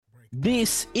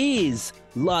This is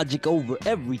Logic Over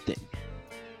Everything.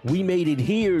 We made it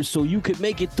here so you could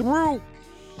make it through.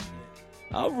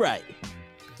 All right,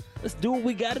 let's do what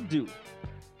we gotta do.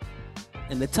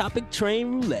 And the topic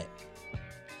train roulette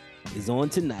is on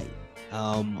tonight.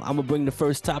 I'm gonna bring the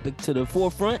first topic to the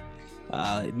forefront.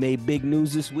 It made big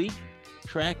news this week.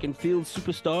 Track and field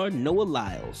superstar Noah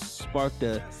Lyles sparked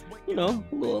a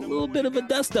little bit of a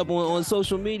dust up on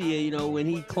social media, when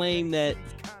he claimed that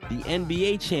the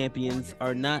NBA champions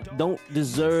don't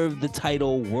deserve the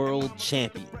title world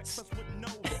champions.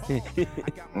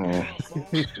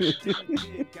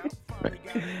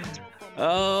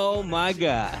 Oh my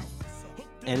God.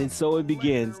 And so it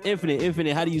begins.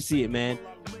 Infinite, how do you see it, man?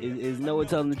 Is Noah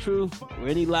telling the truth or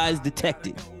any lies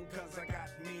detected?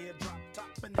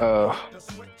 I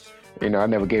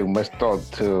never gave much thought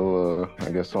to,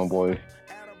 I guess homeboy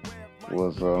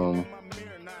was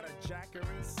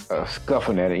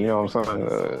scuffing at it, you know what I'm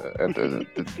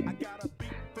saying?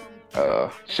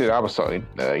 Shit, I was sorry.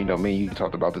 Me, you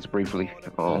talked about this briefly.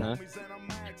 I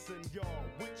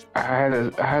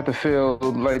had to feel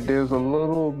like there's a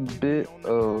little bit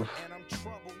of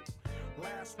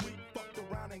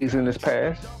he's in his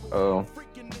past.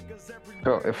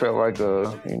 It felt like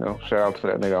shout out to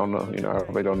that nigga. I don't know, I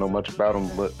really don't know much about him,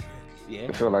 but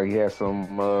it felt like he had some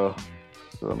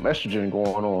estrogen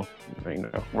going on,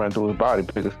 running through his body,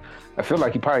 because I feel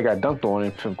like he probably got dunked on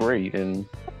in 5th grade, and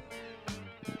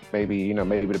maybe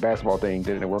the basketball thing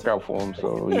didn't work out for him,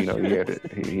 so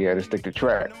he had to stick to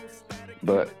track.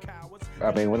 But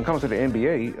I mean, when it comes to the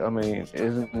NBA,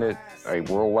 isn't it a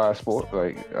worldwide sport?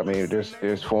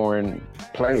 There's foreign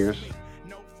players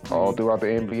all throughout the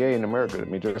NBA in America.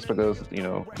 Just because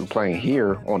you're playing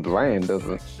here on the land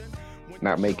doesn't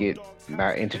not make it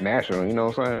not international. You know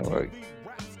what I'm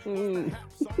saying?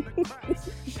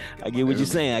 I get what you're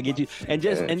saying. I get you.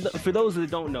 And for those that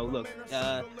don't know, look,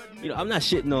 I'm not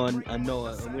shitting on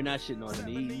Noah. We're not shitting on him.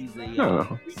 He's a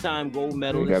three-time gold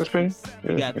medalist. He's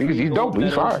dope.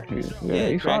 He's fire.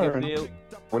 He's fire.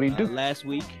 What did he do last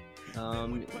week?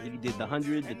 He did the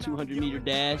 100, the 200 meter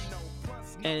dash.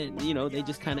 And, they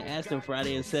just kind of asked him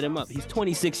Friday and set him up. He's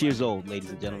 26 years old,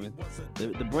 ladies and gentlemen.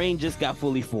 The brain just got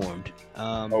fully formed.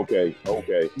 Okay.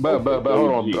 But hold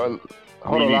on.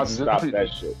 We need to stop that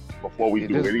shit. Before we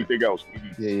do anything else, we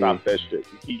need to stop that shit.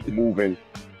 We keep moving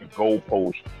the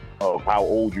goalpost of how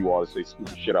old you are to say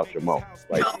stupid shit out your mouth.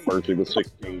 Like, first it was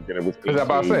 16, then it was 18,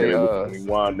 about to say, then it was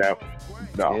 21. Now,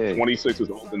 26 is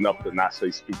old enough to not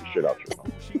say stupid shit out your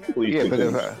mouth. Please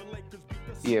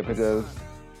continue. Because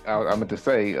I meant to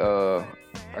say,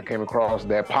 I came across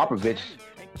that Popovich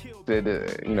said,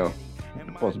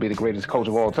 supposed to be the greatest coach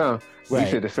of all time. Right.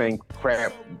 He said the same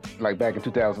crap like back in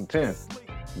 2010.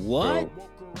 What?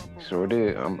 Sure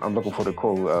did. I'm looking for the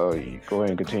quote. Go ahead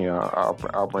and continue.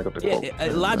 I'll bring up the quote.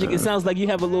 Logic, it sounds like you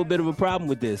have a little bit of a problem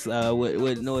with this.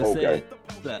 What Noah said.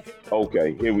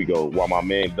 Okay, here we go. While my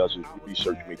man does his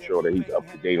research, make sure that he's up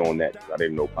to date on that. I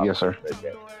didn't know Papa yes, sir. said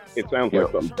that. It sounds like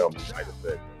something dumb he might have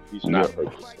said. He's not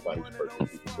perfect. Nobody's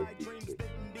perfect.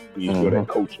 He's good at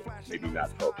coaching, maybe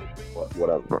not talking, but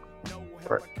whatever.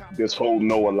 Right. This whole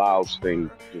Noah Lyles thing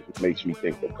just makes me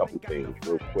think of a couple things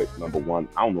real quick. Number one,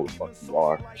 I don't know what the fuck you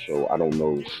are, so I don't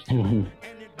know.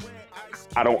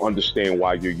 I don't understand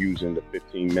why you're using the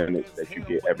 15 minutes that you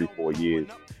get every 4 years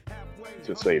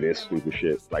to say this stupid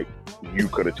shit. Like, you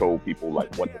could have told people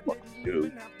like what the fuck you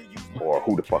do, or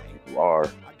who the fuck you are,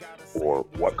 or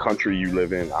what country you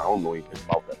live in. I don't know anything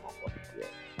about that motherfucker.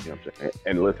 You know what I'm saying?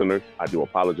 And listeners, I do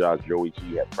apologize. Joey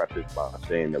G had prefaced by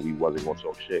saying that we wasn't going to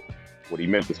talk shit. What he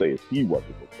meant to say is he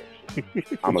wasn't going to talk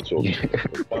shit. I'm going to talk shit.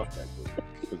 Fuck that shit.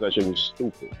 Because that shit was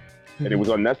stupid. And it was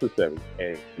unnecessary.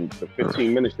 And the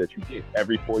 15 minutes that you get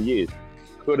every 4 years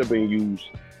could have been used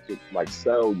to like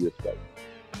sell yourself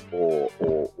or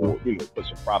put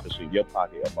some profits in your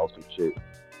pocket about some shit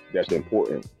that's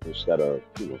important instead of,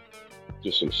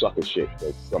 just some sucker shit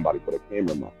that somebody put a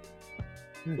camera in my face.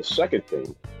 The second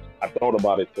thing, I thought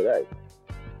about it today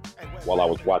while I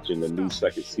was watching the new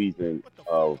second season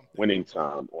of Winning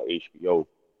Time on HBO.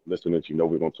 Listeners,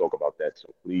 we're going to talk about that,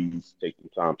 so please take some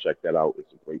time, check that out.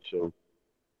 It's a great show.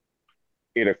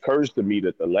 It occurs to me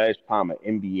that the last time an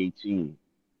NBA team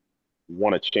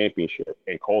won a championship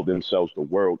and called themselves the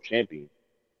world champion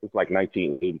was like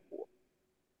 1984.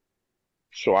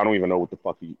 So I don't even know what the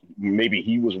fuck maybe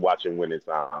he was watching Winning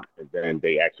Time and then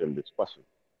they asked him this question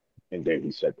and then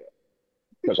he said that.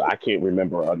 Because I can't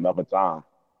remember another time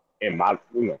in my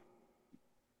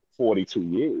 42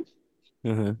 years.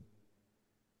 Mm-hmm.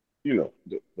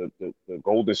 The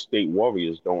Golden State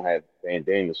Warriors don't have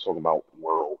bandanas talking about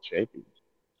world champions.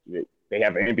 They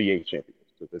have NBA champions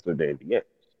because it's the NBA.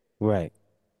 Right.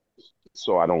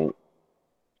 So I don't,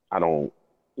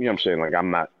 you know what I'm saying? Like,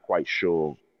 I'm not quite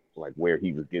sure, like, where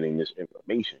he was getting this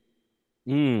information.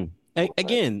 But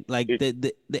Again, like it,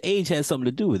 the age has something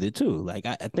to do with it too. Like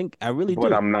I think I really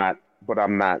but do. I'm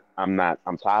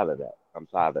tired of that. I'm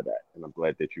tired of that. And I'm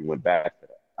glad that you went back to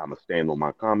that. I'm going to stand on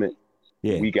my comment.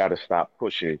 Yeah. We got to stop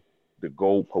pushing the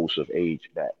goalposts of age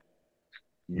back.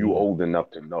 You Mm, old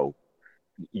enough to know.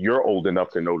 You're old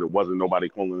enough to know there wasn't nobody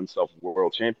calling himself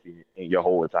world champion in your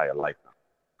whole entire lifetime.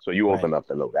 So you old right. enough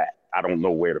to know that. I don't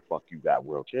know where the fuck you got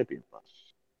world champion from.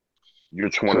 You're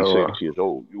So 26 years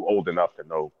old. You old enough to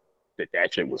know that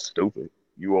that shit was stupid.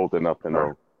 You old enough to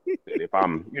right. know that if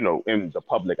I'm, in the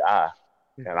public eye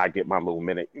and I get my little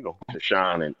minute, to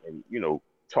shine and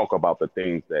talk about the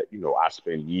things that, I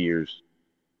spend years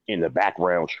in the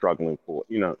background struggling for,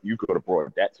 you could have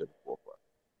brought that to the forefront.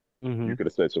 Mm-hmm. You could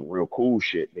have said some real cool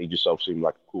shit, made yourself seem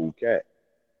like a cool cat.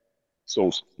 So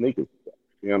sneakers,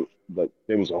 but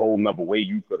there was a whole nother way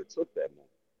you could have took that moment.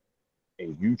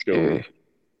 And you chose Yeah.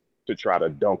 to try to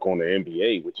dunk on the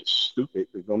NBA, which is stupid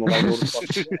because don't nobody know the fuck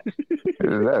you got.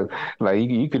 Like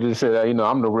you could just say,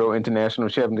 I'm the real international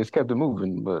champion. Just kept it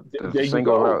moving, but There the you single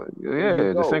go. out, There you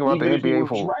the go. single out the Even if he NBA was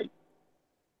for, right,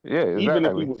 yeah, even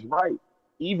if he exactly. was right,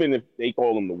 even if they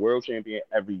call him the world champion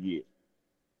every year,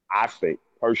 I think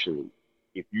personally,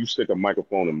 if you stick a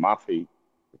microphone in my face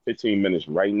for 15 minutes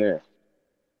right now,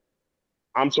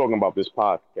 I'm talking about this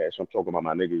podcast. I'm talking about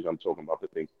my niggas. I'm talking about the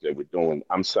things that we're doing.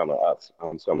 I'm selling us.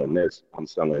 I'm selling this. I'm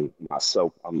selling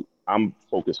myself. I'm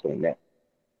focused on that.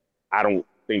 I don't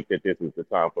think that this is the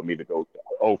time for me to go,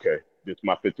 okay, this is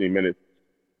my 15 minutes.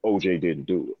 OJ didn't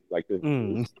do it. Like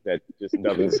Mm. that just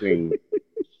doesn't seem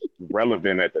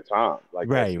relevant at the time.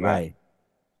 Like that's Right, not. right.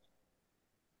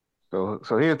 So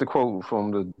here's the quote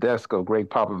from the desk of Greg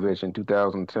Popovich in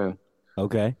 2010.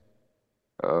 Okay.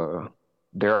 Uh,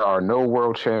 there are no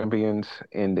world champions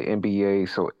in the NBA,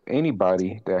 so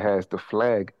anybody that has the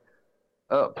flag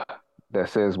up that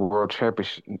says world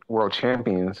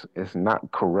champions is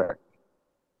not correct.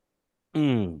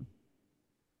 Mm.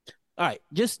 All right,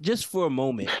 just for a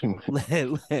moment, let,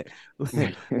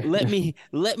 let,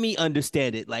 let me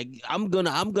understand it. Like I'm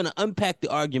gonna unpack the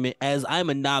argument as I'm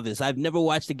a novice. I've never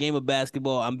watched a game of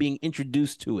basketball. I'm being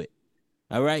introduced to it.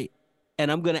 All right,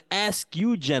 and I'm gonna ask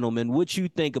you, gentlemen, what you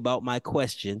think about my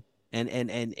question, and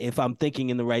if I'm thinking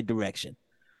in the right direction.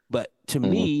 But to Mhm.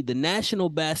 me, the National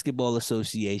Basketball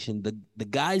Association, the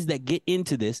guys that get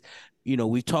into this,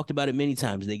 we've talked about it many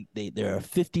times. There are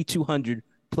 5,200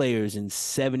 players in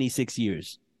 76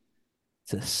 years.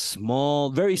 It's a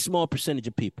very small percentage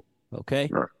of people. Okay.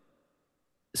 Right.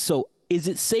 So is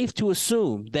it safe to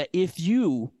assume that if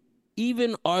you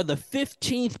even are the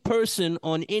 15th person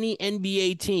on any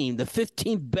NBA team, the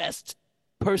 15th best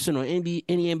person on any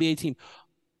NBA team,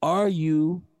 are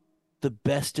you the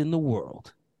best in the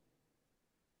world?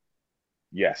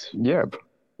 Yes. Yeah,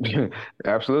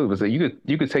 absolutely. So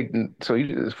you could take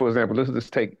for example, let's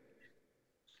just take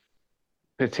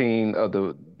 15 of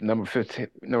the number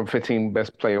 15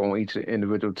 best player on each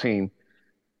individual team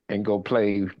and go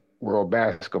play world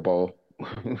basketball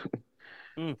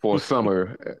for a Mm-hmm.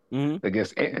 summer Mm-hmm.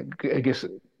 against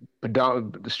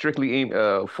strictly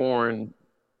foreign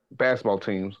basketball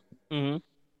teams Mm-hmm.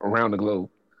 around the globe.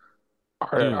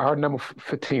 Our, Mm. our number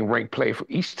 15 ranked player for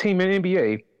each team in the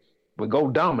NBA would go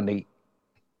dominate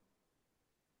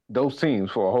those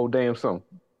teams for a whole damn summer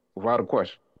without a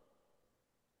question.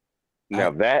 I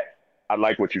Now that I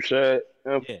like what you said.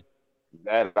 Yeah.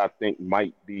 That I think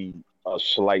might be a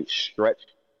slight stretch,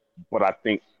 but I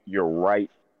think you're right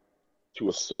to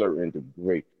a certain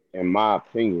degree. In my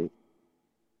opinion,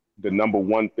 the number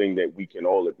one thing that we can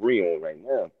all agree on right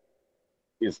now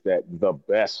is that the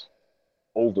best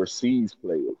overseas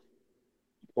players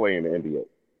play in the NBA.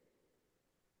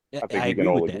 Yeah, I think I we can agree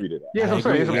all with that. agree to that. Yeah, I that's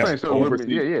what I'm agree saying. with That's what I'm Now, saying. that. So Yeah.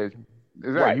 yeah, overseas, yeah,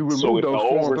 exactly. right. You So remove if the those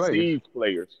foreign players. overseas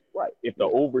players, right, if the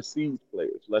Yeah, overseas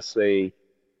players, let's say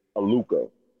Aluka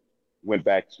went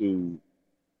back to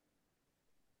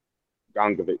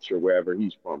Gongovich or wherever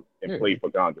he's from and yeah, played for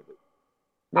Gongovich,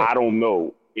 right. I don't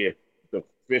know if the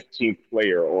 15th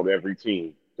player on every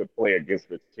team could play against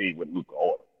the team with Luka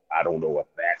Orton. I don't know if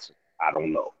that's. I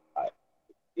don't know.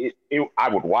 I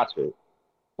would watch it,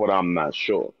 but I'm not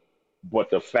sure. But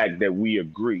the fact that we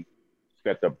agree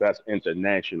that the best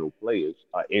international players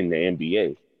are in the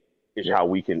NBA is Yeah, how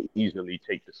we can easily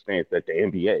take the stance that the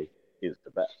NBA is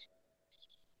the best.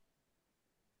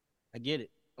 I get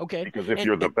it. Okay. Because if And,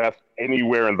 you're the and best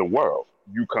anywhere in the world,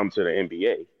 you come to the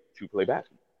NBA to play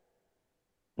basketball.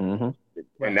 hmm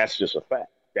And right. that's just a fact.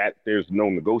 there's no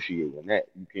negotiating that.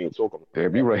 You can't talk about Yeah,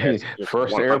 that. be right.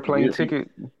 First airplane ticket.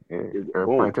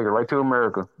 Airplane ticket right to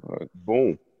America.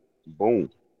 Boom, boom.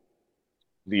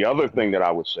 The other thing that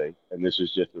I would say, and this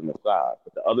is just an aside,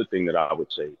 but the other thing that I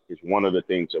would say is one of the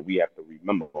things that we have to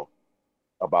remember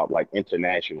about like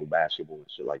international basketball and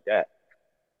shit like that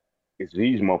is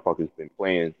these motherfuckers been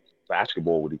playing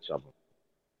basketball with each other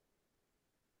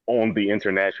on the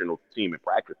international team and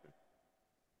practicing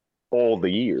all the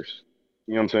years.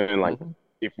 You know what I'm saying? Like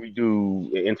if we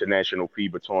do an international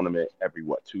FIBA tournament every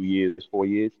 2 years, 4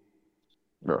 years,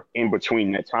 in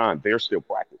between that time, they're still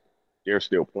practicing. They're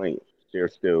still playing. They're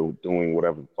still doing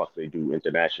whatever the fuck they do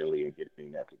internationally and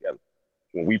getting that together.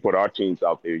 When we put our teams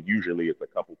out there, usually it's a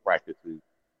couple practices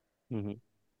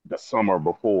the summer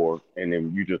before, and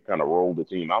then you just kind of roll the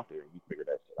team out there and you figure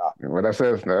that shit out. Well, that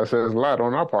says a lot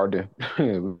on our part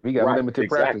then. We got limited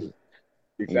practice.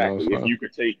 Exactly. If you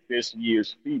could take this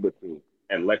year's FIBA team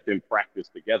and let them practice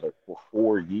together for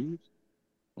 4 years,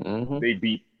 they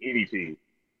beat any team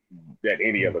that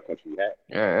any other country had.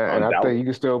 Yeah, and I think you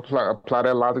can still apply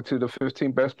that logic to the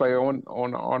 15 best player on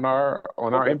our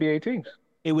NBA teams.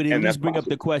 It would at least bring up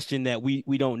the question that we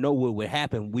don't know what would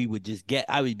happen. We would just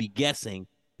I would be guessing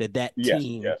that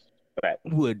team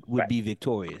would be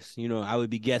victorious. You know, I would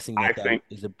be guessing that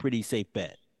is a pretty safe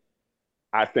bet.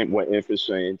 I think what Inf is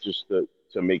saying, just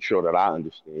to make sure that I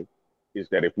understand, is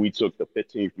that if we took the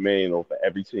 15th man over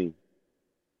every team,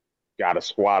 got a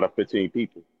squad of 15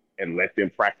 people, and let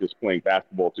them practice playing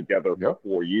basketball together for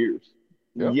 4 years,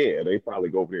 they probably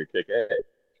go over there and kick ass.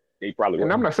 They probably.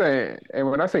 And I'm not saying,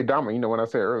 and when I say dominant, you know, when I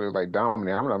said earlier like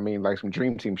dominant, I'm not mean like some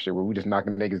dream team shit where we just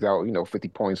knocking niggas out, you know, 50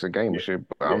 points a game and shit.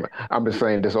 But I'm just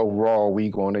saying this overall we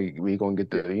gonna get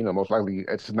the, you know, most likely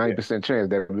it's a 90% chance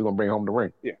that we're gonna bring home the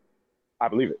ring. Yeah, I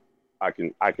believe it. I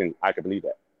can believe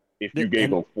that. If you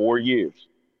gave them 4 years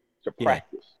to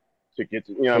practice. To get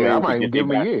to, you know what I mean? I might even give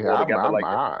him a year.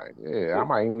 I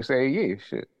might even say a year.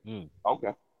 Shit.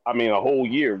 Okay. I mean, a whole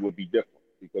year would be different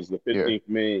because the 15th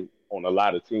man on a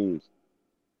lot of teams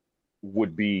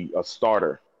would be a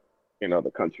starter in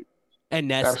other countries.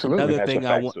 And that's another thing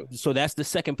I want. So that's the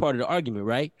second part of the argument,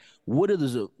 right? What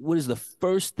is the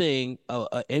first thing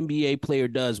an NBA player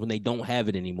does when they don't have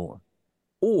it anymore,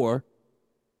 or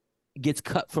gets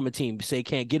cut from a team? Say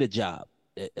can't get a job.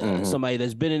 Somebody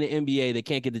that's been in the NBA that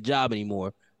can't get the job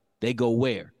anymore, they go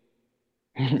where?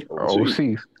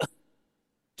 Overseas.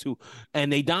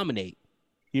 And they dominate.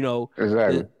 You know,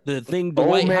 exactly. The thing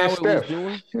Dwight Howard was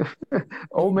doing.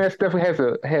 Old man Steph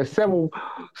has several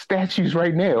statues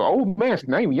right now. Old man,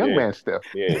 not even young man Steph.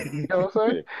 Yeah. You know what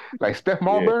I'm saying? Like Steph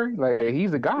Marbury, like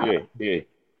he's a god. Yeah.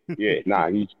 Nah,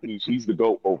 he's the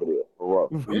GOAT over there. For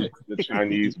real. He's the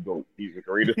Chinese GOAT. He's the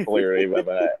greatest player they've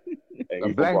ever had.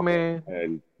 A black man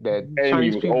and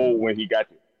Chinese he was old when he got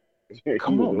there.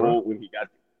 Old when he got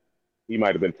there. He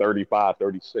might have been 35,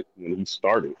 36 when he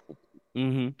started.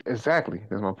 Exactly.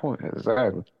 That's my point.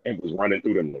 Exactly. And was running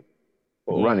through them.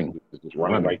 Running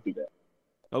right through that.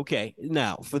 Okay.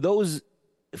 Now, for those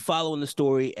following the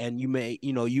story, and you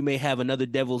may have another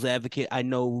devil's advocate. I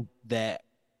know that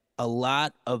a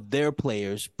lot of their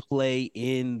players play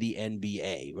in the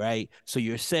NBA, right? So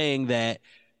you're saying that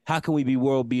how can we be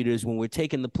world beaters when we're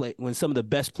taking when some of the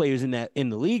best players in the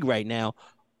league right now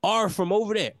are from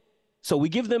over there? So we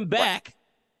give them back. Right.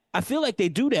 I feel like they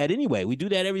do that anyway. We do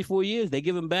that every 4 years. They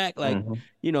give them back, like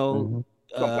they're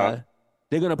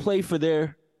gonna play for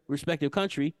their respective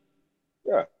country.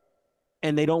 Yeah,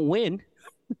 and they don't win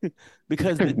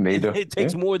because it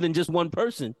takes more than just one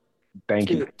person. Thank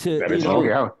you.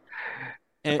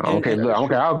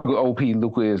 Look, I'll go OP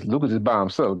Lucas is by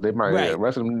himself. They might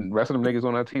rest of them niggas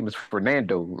on our team is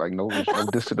Fernando. Like no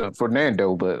this to the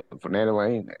Fernando, but Fernando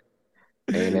ain't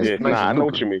as nice I as know Luka.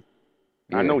 what you mean.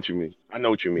 Yeah. I know what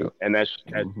you mean. And that's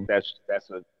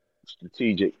a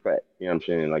strategic fact. You know what I'm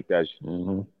saying? Like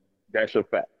that's a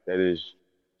fact. That is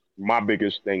my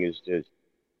biggest thing is just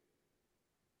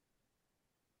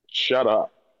shut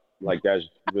up. Like that's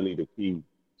really the key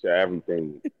to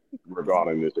everything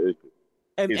regarding this issue.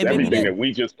 Is everything that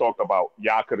we just talked about,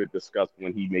 y'all could have discussed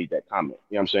when he made that comment.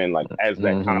 You know what I'm saying? Like, as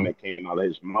that comment came out of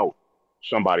his mouth,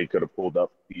 somebody could have pulled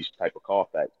up these type of call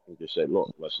facts and just said,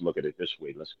 look, let's look at it this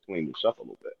way. Let's clean this up a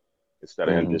little bit. Instead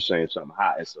of him just saying something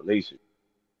hot and salacious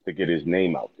to get his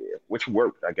name out there, which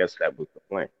worked. I guess that was the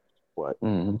plan. But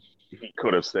he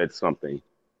could have said something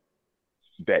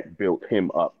that built him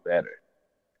up better.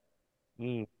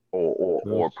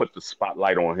 Or put the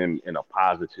spotlight on him in a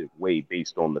positive way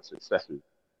based on the successes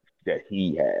that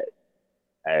he had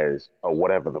as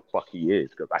whatever the fuck he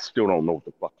is, because I still don't know what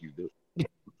the fuck you do.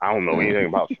 I don't know anything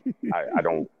about you.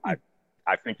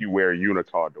 I think you wear a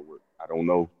unitard to work. I don't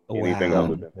know anything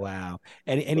other than that. Wow.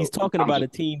 And he's So talking about a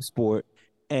team sport,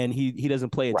 and he doesn't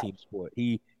play a right, team sport.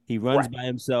 He runs right, by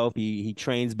himself. He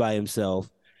trains by himself,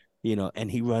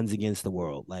 and he runs against the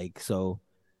world. Like so,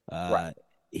 right.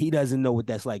 he doesn't know what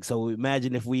that's like. So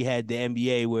imagine if we had the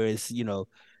NBA where it's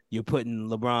you're putting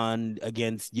LeBron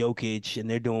against Jokic and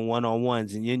they're doing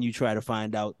one-on-ones, and then you try to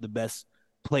find out the best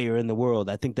player in the world.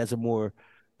 I think that's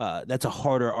a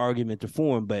harder argument to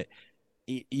form, but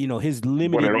his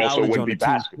But limited it also knowledge wouldn't on be the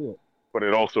team basketball. sport. But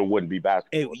it also wouldn't be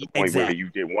basketball. At the point where Exactly. you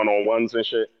did one-on-ones and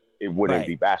shit, it wouldn't Right.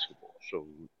 be basketball. So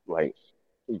like,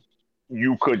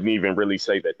 you couldn't even really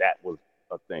say that was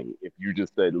a thing. If you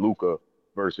just said Luka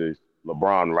versus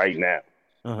LeBron right now,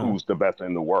 Uh-huh. who's the best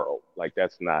in the world? Like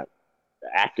that's not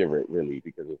accurate really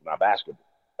because it's not basketball.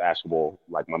 Basketball,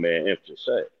 like my man Inf just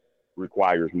said,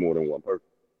 requires more than one person.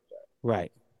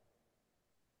 Right.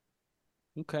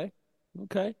 Okay.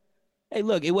 Okay. Hey,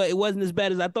 look, it wasn't as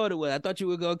bad as I thought it was. I thought you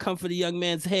were gonna come for the young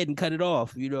man's head and cut it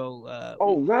off.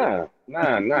 Oh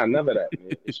nah, never that.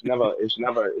 Man. It's never.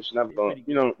 They're pretty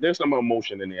You good. know, there's some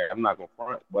emotion in there. I'm not gonna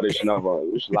front, but it's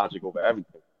logic over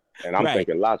everything. And I'm Right.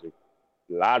 thinking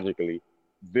logically,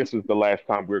 this is the last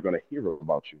time we're gonna hear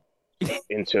about you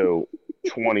until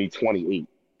 2028.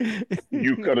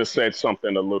 You could have said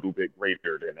something a little bit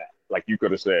greater than that. Like you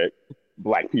could have said,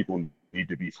 black people need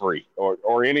to be free,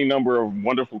 or any number of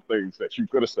wonderful things that you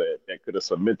could have said that could have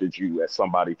cemented you as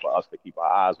somebody for us to keep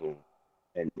our eyes on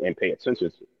and pay attention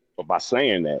to. But by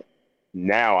saying that,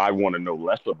 now I want to know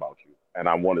less about you and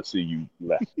I want to see you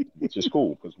less, which is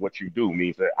cool because what you do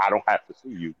means that I don't have to see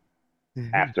you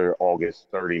after August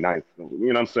 39th. You know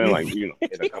what I'm saying? Like,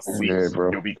 in a couple Yeah, weeks,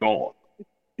 bro. you'll be gone.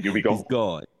 You'll be He's gone.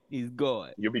 gone. He's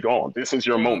gone. You'll be gone. This is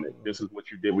your Oh. moment. This is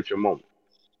what you did with your moment.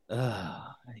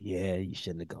 Yeah, you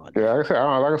shouldn't have gone Yeah, there. like I said,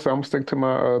 I'm gonna stick to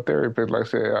my theory, but like I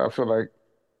said, I feel like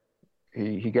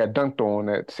he got dunked on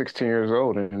at 16 years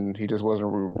old, and he just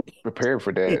wasn't prepared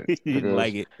for that He didn't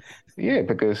like because it.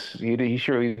 because he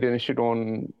surely didn't shit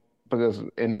on because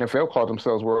NFL called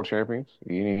themselves world champions.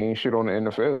 He didn't shit on the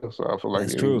NFL, so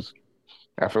That's true.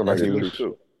 I feel like That's That he is true. true was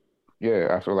too.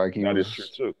 yeah, I feel like he That is true was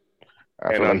too.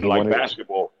 I And feel like he unlike wanted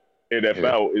basketball,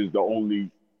 yeah NFL is the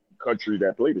only country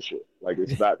that play the shit. Like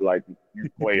it's not like you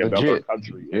play another legit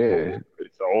country in yeah. football.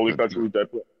 It's the only country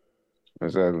that play.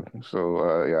 Exactly.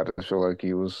 So yeah, I just feel like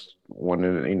he was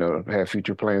wanting to, have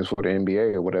future plans for the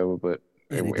NBA or whatever, but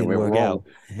And it it didn't went work out. wrong.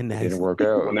 And It didn't that's work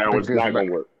Well, out now it's because not like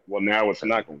gonna work. Well, now it's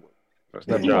not gonna work. it's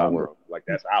Good never gonna job, work. bro. Like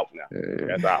that's out now.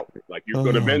 That's Yeah. out. Like you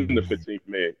could have oh been the man. 15th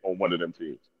man on one of them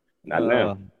teams. Not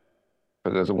now. Uh,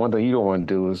 Because the one thing you don't want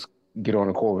to do is get on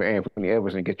the court with Anthony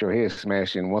Edwards and get your head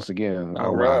smashed in once again.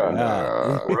 oh Oh my wow.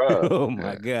 Bruh, God. bruh, Oh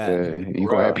my God. You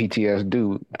gonna have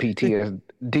bruh,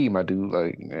 PTSD, my dude.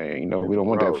 Like, we don't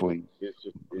want that bro. for you. It's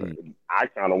just, Like, I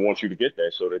kind of want you to get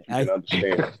that so that you can I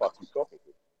understand who the fuck you talking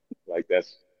to. Like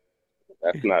that's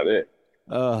not it.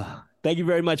 thank you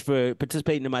very much for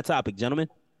participating in my topic, gentlemen.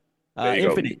 There you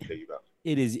go, E. Infinite. There you go.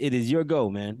 It is your go,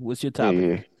 man. What's your yeah, topic?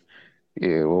 yeah.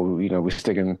 Yeah, well, we're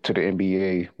sticking to the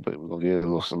NBA, but we're gonna get a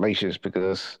little salacious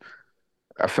because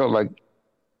I felt like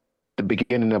the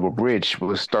beginning of a bridge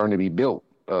was starting to be built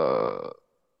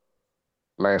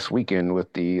last weekend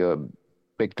with the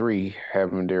Big Three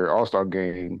having their All-Star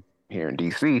game here in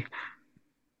DC.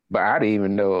 But I didn't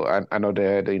even know. I know they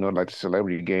had like the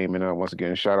celebrity game, and once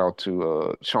again, shout out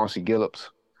to Chauncey Gillups,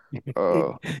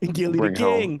 uh, Gilly the bring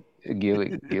home King.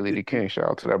 Gilly the King. Shout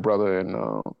out to that brother, and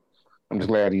I'm just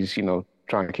glad he's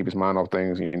trying to keep his mind off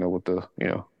things, with the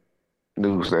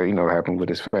news that happened with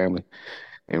his family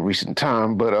in recent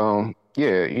time. But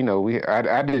yeah,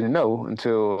 I didn't know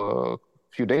until a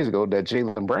few days ago that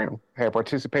Jaylen Brown had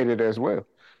participated as well.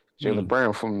 Jaylen Hmm.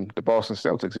 Brown from the Boston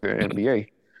Celtics in the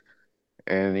NBA,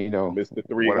 and Mr.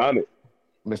 what 300.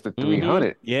 Mr. Mm-hmm.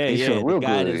 300, Yeah, he's yeah. feeling The real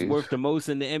guy good. that's worth the most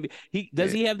in the NBA.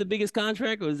 Does Yeah, he have the biggest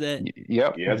contract, or is that?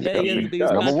 yep, Yes, Yeah, he has the he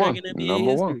biggest number does. contract one, in NBA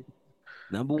number one, history.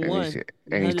 Number and he's one,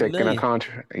 three and he's hundred taking a million.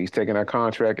 contract. He's taking that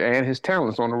contract and his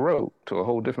talents on the road to a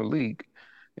whole different league.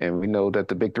 And we know that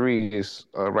the Big Three is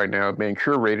right now being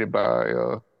curated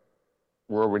by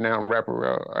world-renowned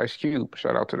rapper Ice Cube.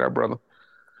 Shout out to that brother.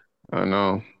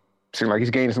 And seems like he's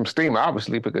gaining some steam,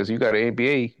 obviously, because you got an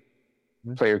NBA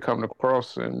player coming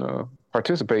across and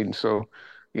participating. So,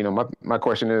 my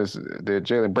question is, did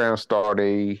Jaylen Brown start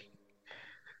a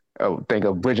thing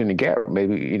of bridging the gap?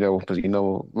 Maybe because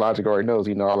Logic already knows.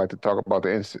 I like to talk about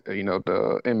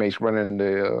the inmates running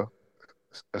the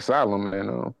asylum,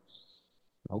 and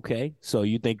Okay, so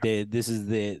you think that this is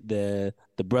the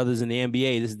brothers in the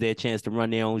NBA? This is their chance to run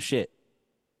their own shit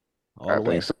all I the think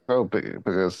way. so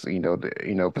because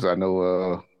because I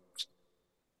know.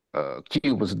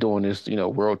 Cube was doing this,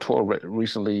 world tour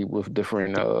recently with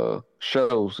different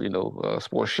shows,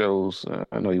 sports shows.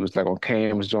 I know he was like on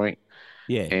Cam's joint,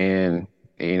 Yeah. and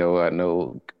I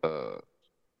know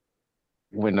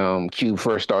when Cube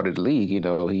first started the league,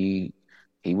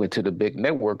 he went to the big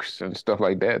networks and stuff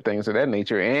like that, things of that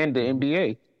nature, and the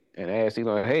NBA, and asked,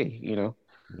 hey,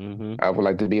 Mm-hmm. I would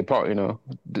like to be a part,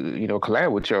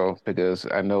 collab with y'all because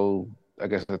I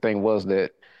guess the thing was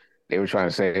that they were trying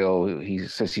to say, oh,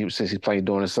 since he's playing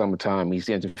during the summertime, he's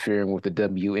interfering with the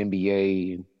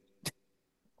WNBA and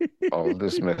all of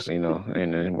this mess, And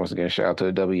then once again, shout out to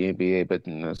the WNBA, but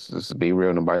let's be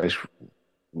real, nobody's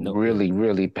No,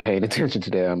 really paying attention to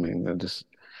that. I mean, it just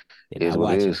they're is not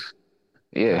what it watching. is.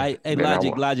 Yeah. Hey,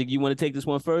 Logic, you want to take this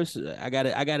one first? I got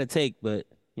to take, but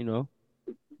you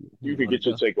You can want to get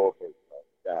your go? take off first.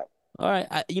 Yeah. All right.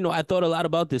 I thought a lot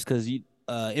about this because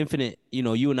Infinite,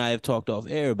 you and I have talked off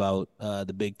air about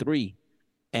the big three,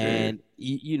 Yeah. and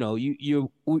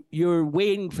you're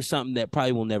waiting for something that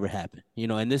probably will never happen.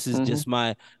 And this is Mm-hmm. just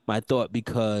my thought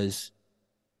because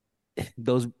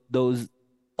those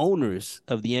owners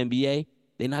of the NBA,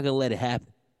 they're not gonna let it happen.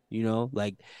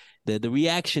 Like the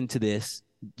reaction to this,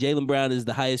 Jaylen Brown is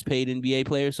the highest paid NBA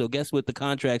player. So guess what the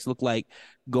contracts look like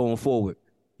going forward,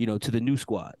 to the new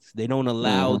squads. They don't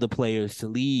allow Mm-hmm. the players to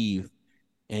leave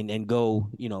and go,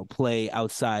 play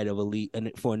outside of a league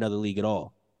for another league at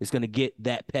all. It's going to get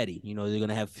that petty. They're going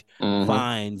to have Mm-hmm.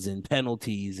 fines and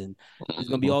penalties, and there's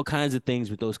going to be Mm-hmm. all kinds of things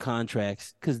with those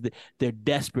contracts because they're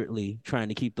desperately trying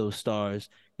to keep those stars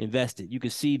invested. You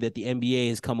can see that the NBA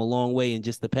has come a long way in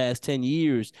just the past 10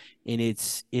 years in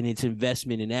its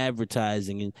investment in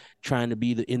advertising and trying to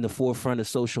be in the forefront of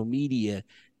social media.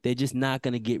 They're just not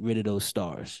going to get rid of those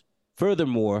stars.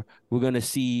 Furthermore, we're gonna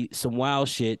see some wild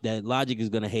shit that Logic is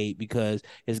gonna hate because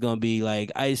it's gonna be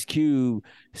like Ice Cube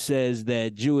says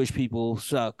that Jewish people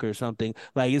suck or something.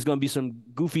 Like it's gonna be some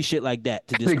goofy shit like that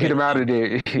to To get him discredit out him. of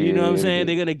there. You know what I'm saying? Yeah.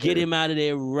 They're gonna get Yeah. him out of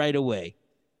there right away.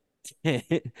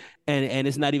 and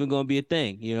it's not even going to be a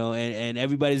thing, and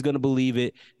everybody's going to believe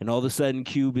it, and all of a sudden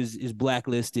Cube is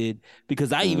blacklisted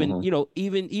because I even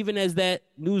Mm-hmm. even as that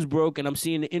news broke and I'm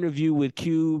seeing the interview with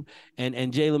Cube and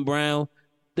Jaylen Brown,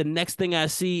 the next thing I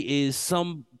see is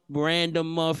some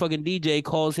random motherfucking DJ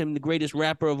calls him the greatest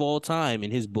rapper of all time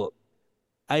in his book.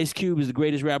 Ice Cube is the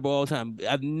greatest rapper of all time.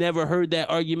 I've never heard that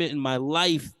argument in my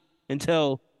life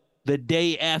until the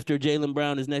day after Jaylen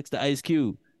Brown is next to Ice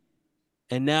Cube.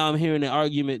 And now I'm hearing an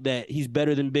argument that he's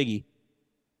better than Biggie.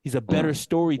 He's a better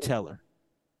storyteller.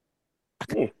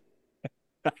 Mm.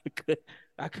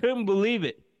 I couldn't believe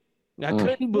it. I Mm-hmm.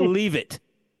 couldn't believe it.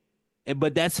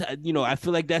 But that's I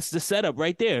feel like that's the setup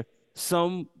right there.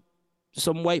 Some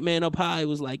white man up high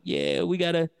was like, "Yeah, we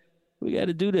gotta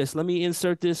do this. Let me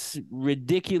insert this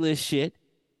ridiculous shit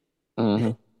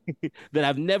Mm-hmm. that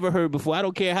I've never heard before. I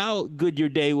don't care how good your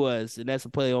day was." And that's a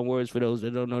play on words for those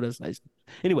that don't know. That's nice.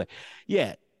 Anyway,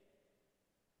 yeah,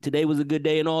 today was a good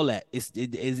day and all that.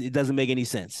 It doesn't make any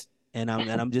sense. And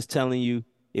I'm just telling you,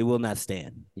 it will not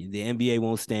stand. The NBA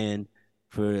won't stand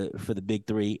for the big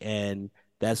three, and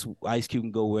that's Ice Cube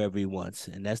can go wherever he wants.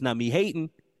 And that's not me hating.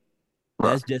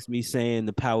 Right. That's just me saying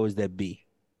the powers that be.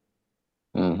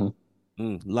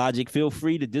 Mm-hmm. Logic, feel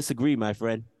free to disagree, my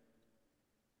friend.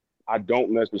 I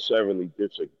don't necessarily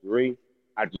disagree.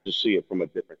 I just see it from a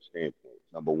different standpoint.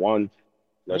 Number one,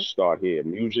 let's Right? start here.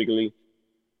 Musically,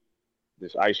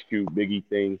 this Ice Cube Biggie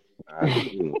thing,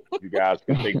 you guys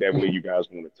can take that where you guys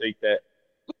want to take that.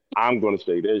 I'm going to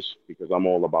say this because I'm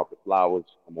all about the flowers.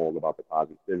 I'm all about the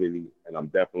positivity, and I'm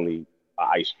definitely an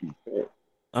Ice Cube fan.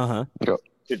 Uh-huh. Yep.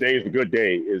 Today's a Good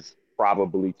Day is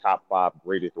probably top 5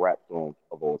 greatest rap songs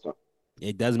of all time.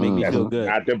 It doesn't make me That's feel good.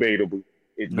 not debatable.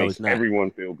 It No, makes it's not.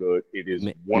 everyone feel good. It is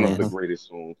one of the Yes. greatest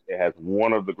songs. It has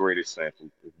one of the greatest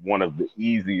samples. It's one of the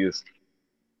easiest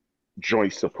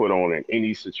joints to put on in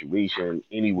any situation,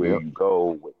 anywhere Yep. you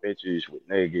go, with bitches, with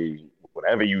niggas,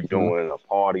 whatever you're Mm-hmm. doing, a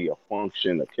party, a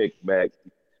function, a kickback,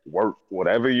 work,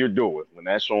 whatever you're doing. When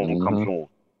that song comes Mm-hmm. on,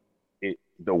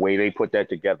 the way they put that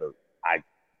together,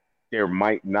 there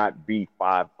might not be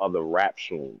 5 other rap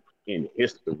songs in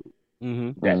history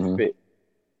Mm-hmm. that Mm-hmm. fit.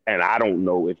 And I don't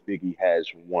know if Biggie has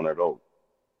one of those.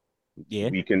 Yeah.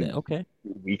 We can, Okay.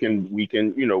 we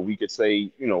could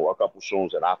say, a couple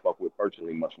songs that I fuck with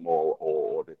personally much more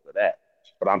or this or that.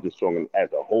 But I'm just talking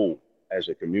as a whole, as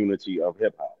a community of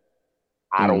hip hop.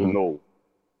 I Mm-hmm. don't know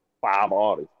 5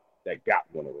 artists that got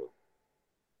one of those.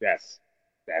 That's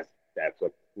that's that's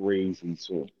a crazy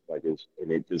song.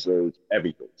 And it deserves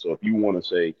everything. So if you want to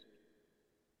say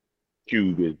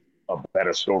Cube is a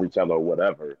better storyteller or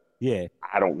whatever, Yeah.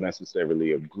 I don't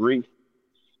necessarily agree.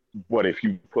 But if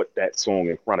you put that song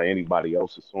in front of anybody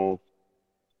else's song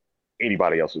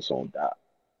died.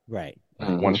 Right.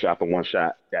 One shot for one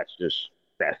shot. That's just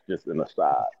an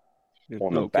aside.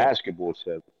 On the basketball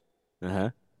set,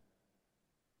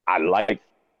 I like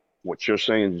what you're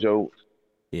saying, Joe.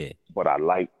 Yeah. But I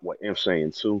like what I'm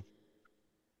saying too,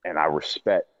 and I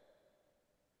respect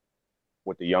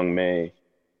what the young man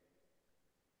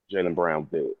Jaylen Brown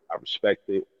did. I respect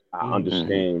it. I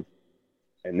understand,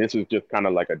 and this is just kind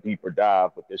of like a deeper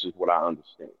dive, but this is what I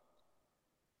understand.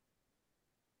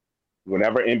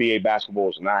 Whenever NBA basketball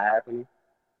is not happening,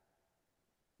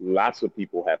 lots of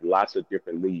people have lots of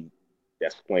different leagues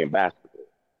that's playing basketball.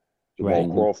 Jamal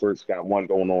Crawford's got one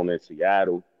going on in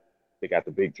Seattle. They got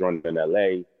the big joint in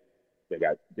LA. They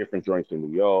got different joints in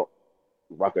New York,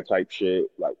 Rucker type shit.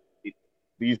 Like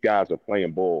these guys are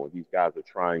playing ball. These guys are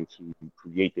trying to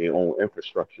create their own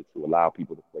infrastructure to allow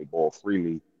people to play ball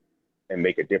freely and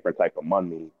make a different type of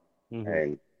money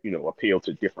and, appeal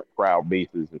to different crowd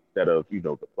bases instead of,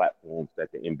 the platforms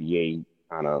that the NBA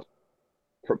kind of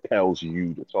propels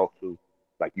you to talk to.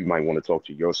 Like you might want to talk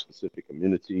to your specific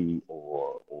community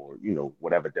or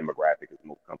whatever demographic is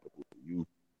most comfortable for you.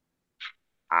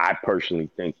 I personally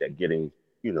think that getting,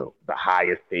 the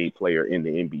highest paid player in the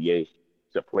NBA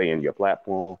to play in your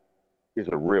platform is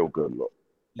a real good look.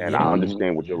 And I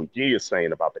understand what Joey G is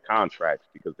saying about the contracts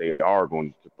because they are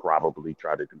going to probably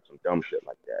try to do some dumb shit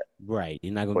like that. Right.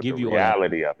 They're not going to give you all that. The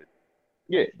reality of it,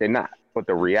 yeah, they're not. But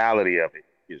the reality of it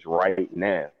is right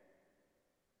now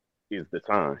is the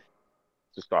time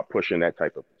to start pushing that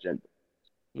type of agenda.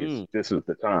 This is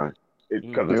the time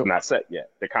because it's not set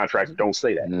yet. The contracts don't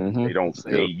say that. They don't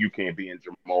say you can't be in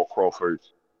Jamal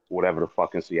Crawford's whatever the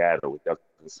fuck in Seattle. It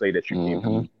doesn't say that you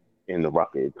can't be in the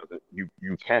Rocket. It doesn't.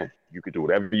 You can. You could do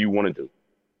whatever you want to do.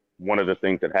 One of the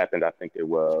things that happened, I think it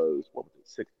was 5 or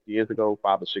 6 years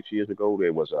ago,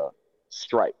 there was a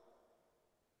strike,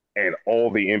 and all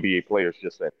the NBA players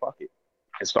just said fuck it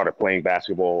and started playing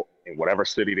basketball in whatever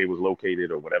city they was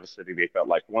located or whatever city they felt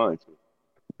like flying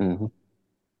to.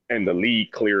 And the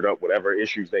league cleared up whatever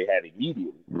issues they had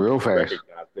immediately. Real fast.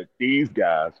 Recognize that these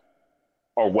guys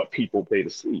are what people pay to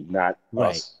see, not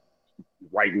us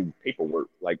writing paperwork.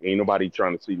 Like, ain't nobody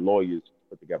trying to see lawyers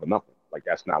put together nothing. Like,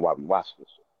 that's not why we watch this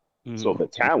shit. So the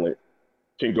talent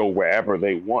can go wherever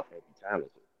they want and be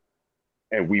talented.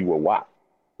 And we will watch.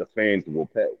 The fans will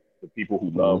pay. The people who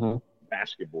love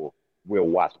basketball will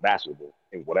watch basketball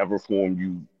in whatever form you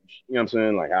know what I'm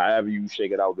saying? Like, however you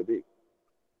shake it out to be.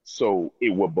 So it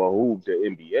would behoove the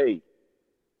NBA,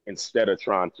 instead of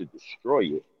trying to destroy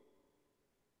it,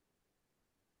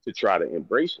 to try to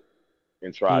embrace it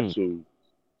and try to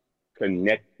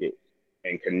connect it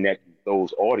and connect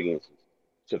those audiences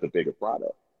to the bigger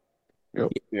product. You know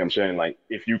what I'm saying? Like,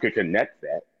 if you can connect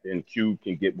that, then Cube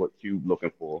can get what Cube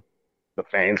looking for. The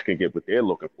fans can get what they're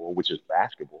looking for, which is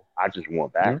basketball. I just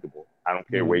want basketball. I don't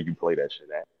care where you play that shit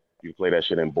at. You play that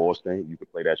shit in Boston. You can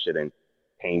play that shit in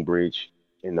Cambridge,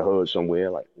 in the hood somewhere.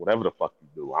 Like, whatever the fuck you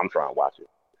do, I'm trying to watch it.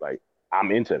 Like,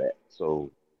 I'm into that.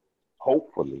 So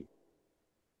hopefully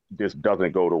this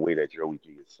doesn't go the way that Joey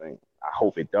G is saying. I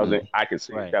hope it doesn't. I can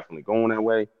see it definitely going that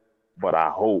way, but I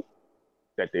hope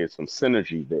that there's some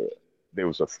synergy there. There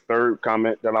was a third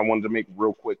comment that I wanted to make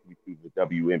real quick. We threw the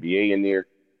WNBA in there.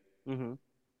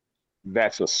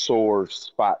 That's a sore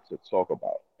spot to talk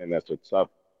about, and that's a tough,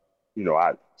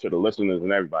 to the listeners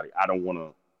and everybody, I don't want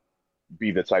to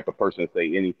be the type of person to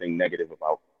say anything negative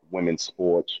about women's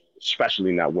sports,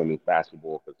 especially not women's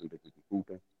basketball, because they be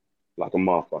hooping like a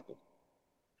motherfucker.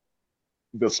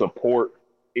 The support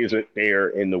isn't there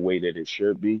in the way that it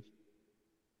should be.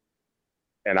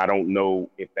 And I don't know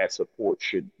if that support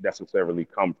should necessarily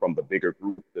come from the bigger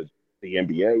group, the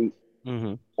NBA,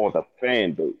 or the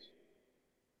fan base.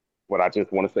 But I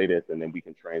just want to say this, and then we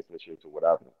can transition to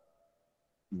whatever.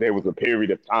 There was a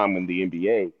period of time when the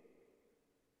NBA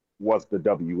was the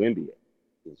WNBA.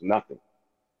 It was nothing.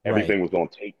 Everything was on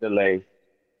tape delay.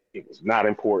 It was not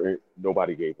important.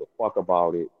 Nobody gave a fuck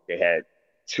about it. They had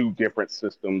two different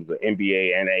systems, the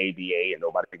NBA and the ABA, and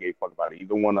nobody gave a fuck about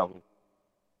either one of them.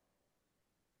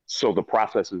 So the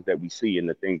processes that we see and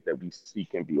the things that we see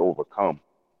can be overcome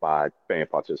by fan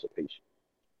participation.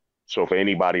 So for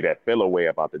anybody that feel a way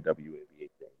about the WNBA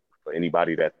thing, for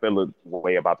anybody that feel a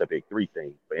way about the Big Three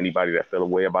thing, for anybody that feel a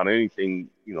way about anything,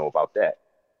 about that,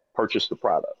 purchase the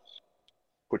products.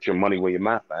 Put your money where your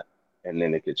mouth at, and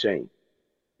then it could change.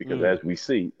 Because as we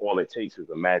see, all it takes is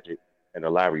a Magic and a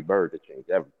Larry Bird to change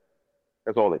everything.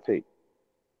 That's all it takes.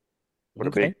 For the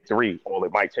Big Three, all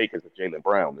it might take is a Jaylen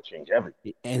Brown to change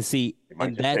everything. And see, it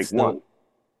might just take one.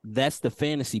 that's the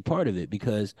fantasy part of it,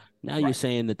 because now you're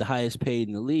saying that the highest paid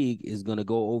in the league is going to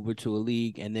go over to a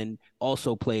league and then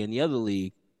also play in the other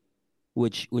league,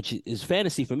 which is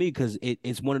fantasy for me, because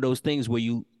it's one of those things where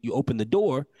you open the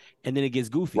door and then it gets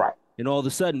goofy. Right. And all of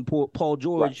a sudden, Paul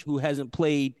George, who hasn't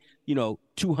played,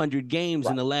 200 games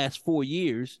in the last 4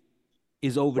 years,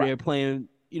 is over there playing,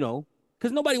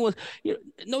 because nobody wants,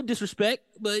 no disrespect,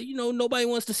 but, nobody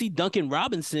wants to see Duncan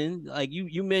Robinson. Like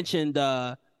you mentioned,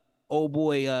 old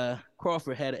boy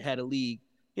Crawford had a league,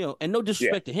 and no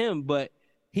disrespect to him, but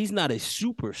he's not a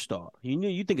superstar.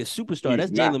 You think a superstar,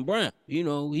 that's Jaylen Brown.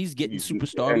 He's getting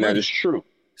superstar and money. that is true.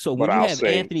 So but when you I'll have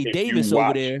say, Anthony Davis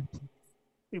over there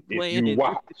playing, if you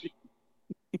watch,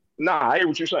 I hear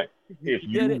what you're saying. If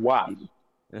you watch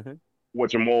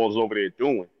what Jamal's over there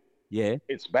doing,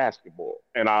 it's basketball,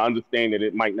 and I understand that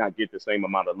it might not get the same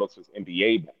amount of looks as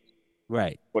NBA backs,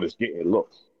 right? But it's getting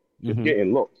looks. It's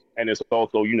getting looks, and it's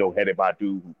also headed by a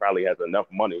dude who probably has enough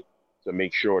money to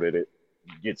make sure that it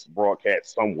gets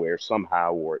broadcast somewhere,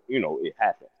 somehow, or it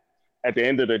happens. At the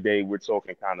end of the day, we're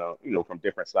talking kind of from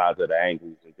different sides of the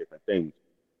angles and different things.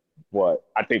 But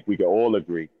I think we can all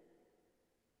agree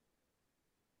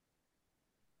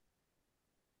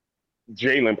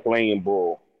Jaylen playing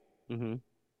ball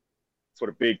for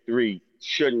the big three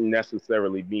shouldn't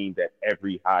necessarily mean that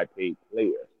every high paid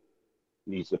player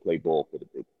needs to play ball for the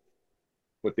big three.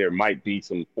 But there might be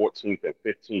some 14th and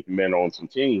 15th men on some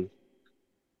teams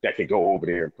that could go over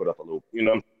there and put up a little, you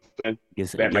know what I'm saying?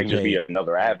 That might just be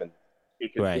another avenue.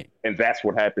 Right. And that's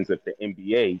what happens if the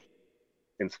NBA,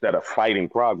 instead of fighting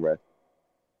progress,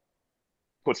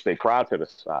 puts their pride to the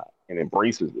side and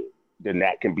embraces it. Then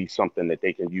that can be something that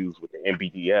they can use with the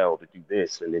NBDL to do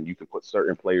this. And then you can put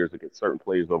certain players against certain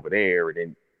players over there. And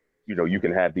then, you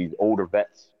can have these older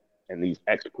vets and these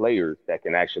ex-players that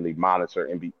can actually monitor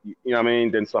and be,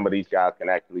 then some of these guys can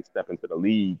actually step into the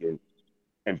league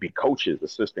and be coaches,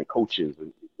 assistant coaches.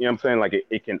 And, I'm saying? Like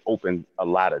it can open a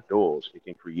lot of doors. It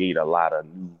can create a lot of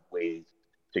new ways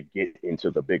to get into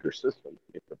the bigger system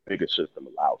if the bigger system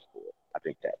allows for it. I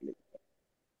think that makes sense.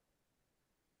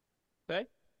 Okay.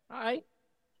 All right.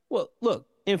 Well, look,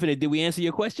 Infinite, did we answer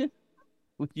your question?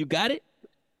 You got it?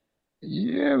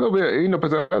 Yeah, a little bit.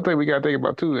 But I think we got to think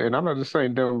about too, and I'm not just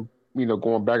saying them,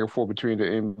 going back and forth between the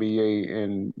NBA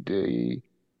and the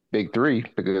Big Three,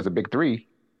 because the Big Three,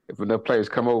 if enough players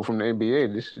come over from the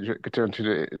NBA, this could turn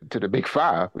to the Big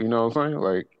Five. You know what I'm saying?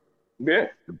 Like, yeah,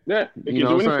 it can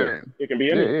do anything. It can be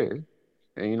anything.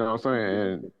 Yeah. And you know what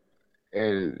I'm saying?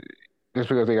 And just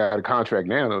because they got a contract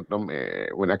now,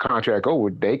 when that contract over,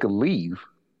 they could leave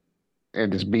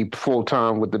and just be full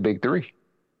time with the Big Three.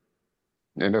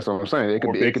 And that's what I'm saying. It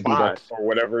could be that or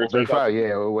whatever Big Five,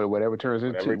 or whatever turns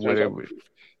into whatever.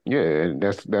 Yeah, and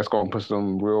that's going to put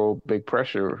some real big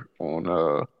pressure on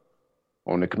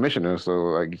the commissioner. So,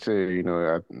 like you said,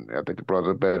 I think the brothers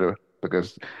are better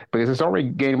because it's already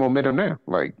gaining momentum now.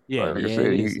 Like I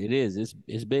said, it is.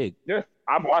 It's big. Yeah,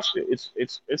 I've watched it.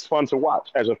 It's fun to watch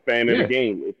as a fan of the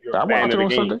game. If you're a fan of the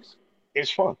game, Sundays.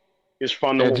 It's fun. It's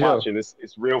fun to watch, and it's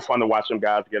real fun to watch them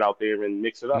guys get out there and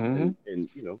mix it up. And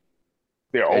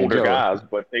they're older guys,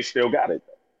 but they still got it.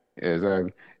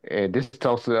 Exactly. And this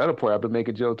talks to the other point I've been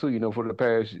making, Joe, too, for the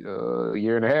past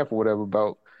year and a half or whatever,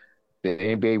 about the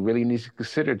NBA really needs to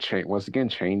consider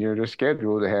changing their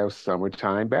schedule to have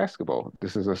summertime basketball.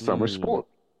 This is a summer sport.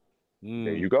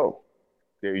 There you go.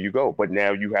 But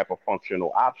now you have a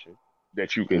functional option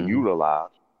that you can utilize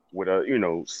with a,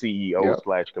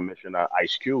 CEO / commissioner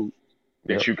Ice Cube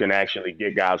that you can actually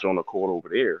get guys on the court over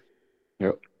there.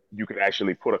 Yep. You can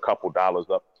actually put a couple dollars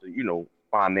up to,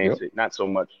 finance it, not so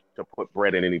much to put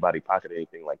bread in anybody's pocket or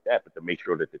anything like that, but to make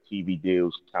sure that the TV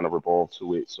deals kind of revolve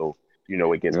to it. So,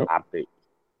 it gets optic.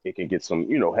 It can get some,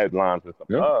 headlines and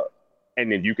some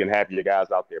and then you can have your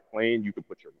guys out there playing. You can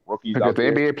put your rookies out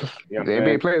there. The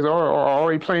NBA players are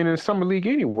already playing in the summer league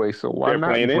anyway, so why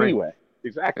not? They're playing anyway.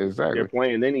 Exactly. They're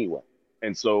playing anyway.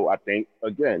 And so I think,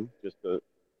 again, just to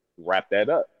wrap that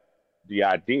up, the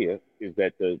idea is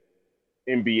that the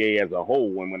NBA as a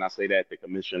whole, and when I say that, the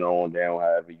commissioner on down,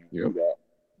 however you do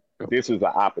that, this is an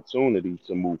opportunity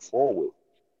to move forward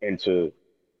and to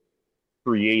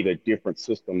create a different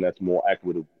system that's more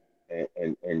equitable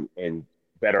and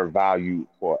better value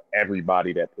for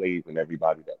everybody that plays and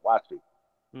everybody that watches,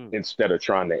 instead of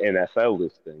trying to NFL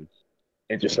this thing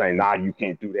and just saying, nah, you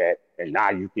can't do that, and nah,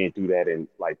 you can't do that. And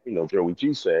like, Joey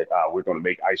G said, we're going to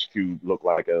make Ice Cube look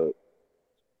like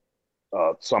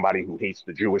somebody who hates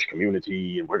the Jewish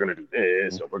community, and we're going to do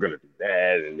this, or we're going to do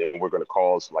that, and then we're going to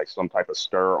cause like some type of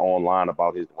stir online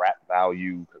about his rap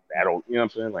value, because that'll, you know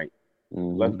what I'm saying? Like,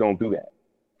 let's don't do that.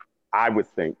 I would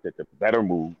think that the better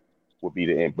move would be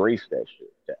to embrace that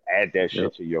shit, to add that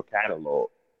shit to your catalog,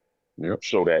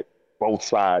 so that both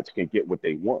sides can get what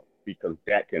they want, because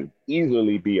that can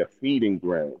easily be a feeding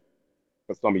ground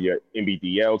for some of your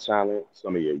NBDL talent,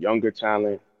 some of your younger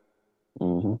talent. You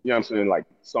know what I'm saying? Like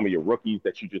some of your rookies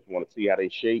that you just want to see how they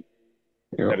shape.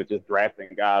 Instead of just drafting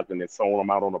guys and then throwing them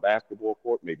out on the basketball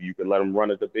court, maybe you could let them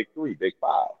run at the big three, big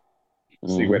five,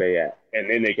 see where they at. And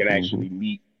then they can actually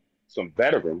meet some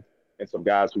veterans and some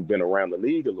guys who've been around the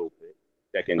league a little bit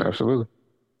that can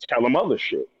tell them other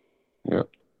shit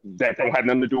that don't have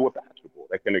nothing to do with basketball,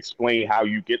 that can explain how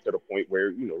you get to the point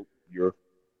where, you know, you're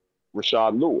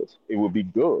Rashad Lewis. It would be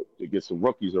good to get some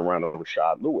rookies around on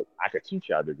Rashad Lewis. I could teach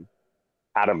y'all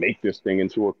how to make this thing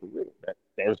into a career.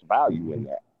 There's value in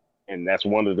that. And that's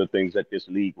one of the things that this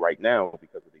league right now,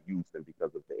 because of the youth and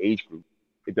because of the age group,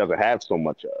 it doesn't have so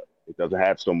much of. It doesn't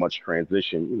have so much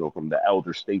transition, you know, from the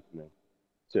elder statesman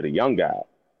to the young guy.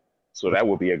 So that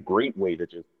would be a great way to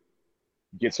just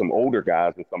get some older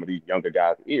guys in some of these younger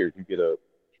guys' ears. You get a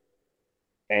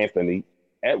Anthony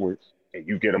Edwards, and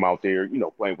you get them out there, you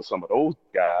know, playing with some of those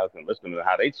guys and listening to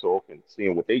how they talk and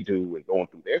seeing what they do and going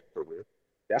through their career.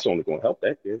 That's only going to help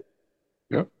that kid.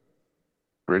 Yep.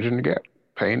 Bridging the gap,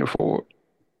 paying it forward,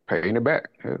 paying it back.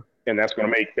 Yeah. And that's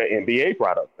going to make the NBA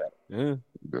product better. Yeah.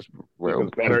 Because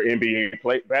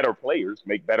better players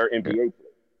make better NBA players.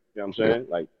 You know what I'm saying?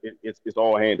 Like it's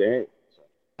all hand to hand.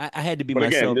 I had to be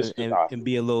myself and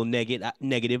be a little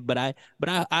negative, but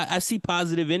I see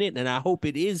positive in it, and I hope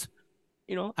it is.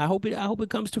 You know, I hope it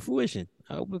comes to fruition.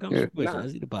 I hope it comes to fruition. I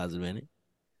see the positive in it.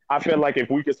 I feel like if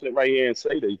we could sit right here and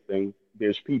say these things,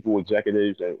 there's people,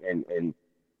 executives, and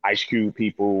Ice Cube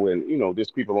people, and you know, there's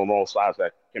people on all sides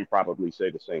that can probably say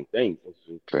the same thing.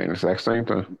 Saying the exact same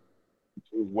thing.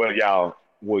 Will y'all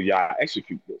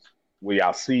execute this? Will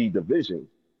y'all see the vision?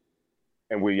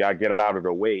 And will y'all get out of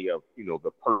the way of, you know,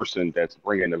 the person that's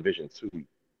bringing the vision to you?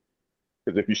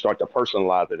 Because if you start to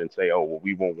personalize it and say, oh, well,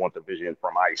 we won't want the vision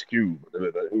from Ice Cube,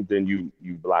 then you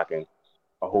blocking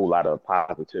a whole lot of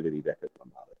positivity that could come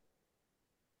out of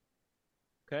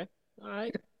it. Okay. All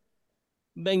right.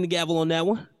 Bang the gavel on that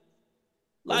one.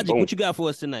 Logic, what you got for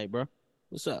us tonight, bro?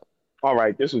 What's up? All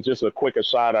right. This is just a quick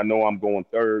aside. I know I'm going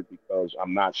third because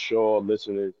I'm not sure,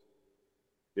 listeners.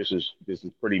 This is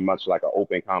pretty much like an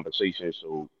open conversation.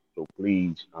 So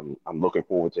please, I'm looking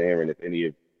forward to hearing if any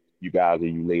of you guys or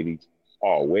you ladies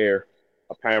are aware.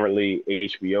 Apparently,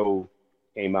 HBO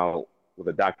came out with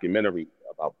a documentary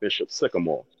about Bishop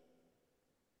Sycamore.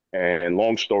 And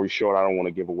long story short, I don't want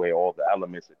to give away all the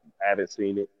elements if you haven't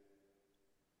seen it.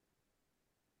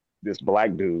 This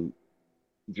black dude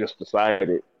just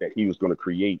decided that he was going to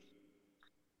create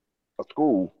a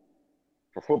school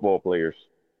for football players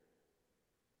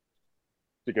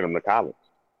to get them to college.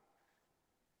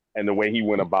 And the way he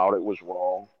went about it was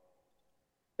wrong.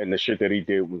 And the shit that he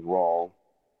did was wrong.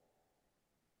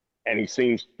 And he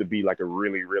seems to be like a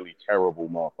really, really terrible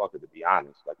motherfucker, to be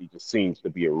honest. Like, he just seems to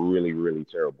be a really, really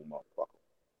terrible motherfucker.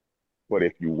 But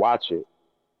if you watch it,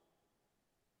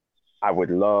 I would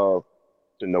love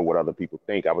to know what other people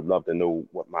think. I would love to know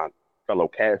what my fellow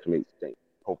castmates think.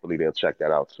 Hopefully they'll check that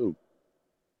out too.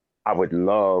 I would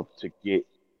love to get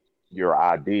your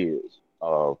ideas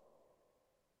of,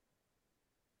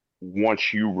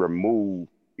 once you remove,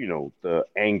 you know, the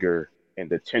anger and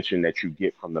the tension that you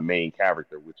get from the main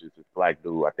character, which is this black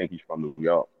dude. I think he's from New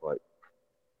York, but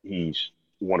he's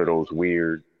one of those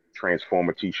weird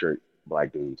Transformer t-shirt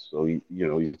black dudes. So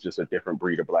he's just a different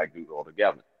breed of black dude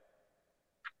altogether.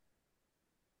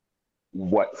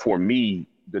 What, for me,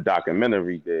 the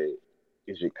documentary did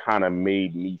is it kind of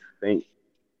made me think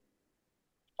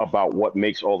about what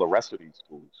makes all the rest of these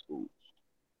schools.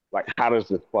 Like, how does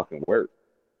this fucking work?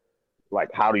 Like,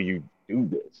 how do you do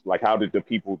this? Like, how did the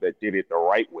people that did it the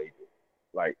right way do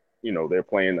it? Like, you know, they're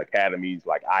playing academies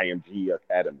like IMG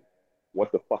Academy.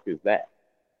 What the fuck is that?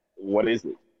 What is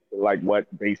it? Like, what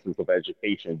basis of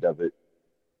education does it?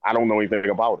 I don't know anything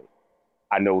about it.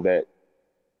 I know that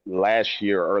last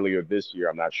year, earlier this year,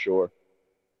 I'm not sure,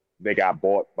 they got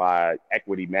bought by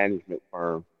equity management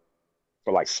firm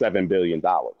for like $7 billion.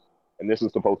 And this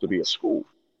is supposed to be a school.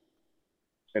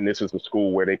 And this is a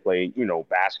school where they play, you know,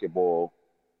 basketball,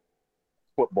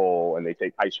 football, and they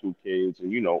take high school kids and,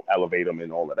 you know, elevate them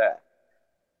and all of that.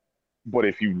 But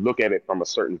if you look at it from a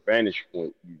certain vantage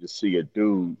point, you just see a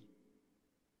dude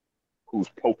who's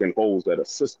poking holes at a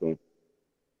system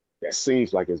that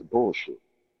seems like it's bullshit.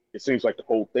 It seems like the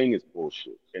whole thing is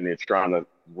bullshit. And they're trying to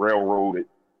railroad it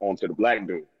onto the black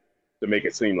dude to make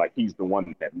it seem like he's the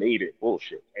one that made it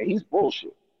bullshit. And he's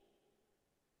bullshit.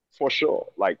 For sure.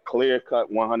 Like, clear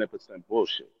cut, 100%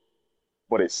 bullshit.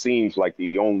 But it seems like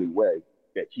the only way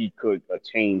that he could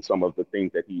attain some of the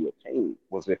things that he attained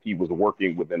was if he was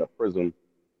working within a prison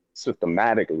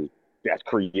systematically that's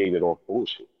created off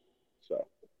bullshit. So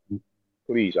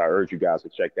please, I urge you guys to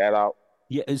check that out.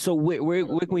 Yeah. So where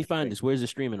can we find this? Where's the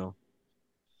streaming on?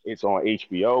 It's on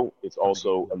HBO. It's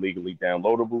also illegally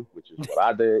downloadable, which is what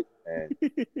I did. And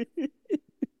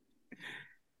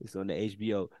it's on the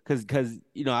HBO because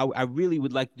you know I really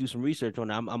would like to do some research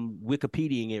on it. I'm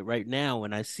Wikipediaing it right now,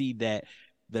 and I see that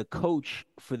the coach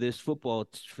for this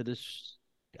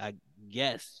I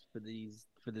guess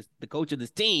the coach of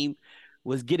this team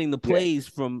was getting the plays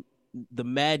from the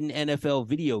Madden NFL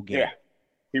video game. Yeah,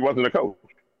 he wasn't a coach.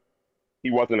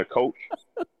 He wasn't a coach.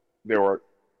 There were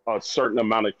a certain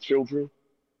amount of children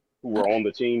who were on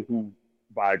the team who,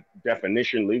 by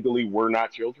definition, legally were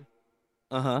not children.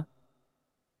 Uh-huh.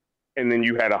 And then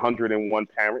you had 101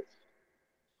 parents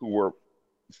who were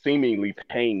seemingly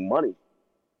paying money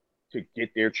to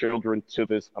get their children to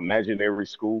this imaginary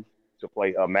school to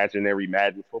play imaginary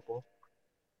Madden football.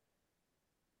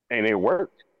 And it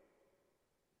worked.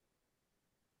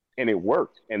 And it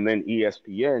worked. And then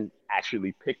ESPN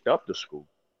actually picked up the school.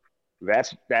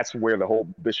 That's where the whole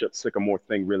Bishop Sycamore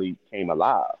thing really came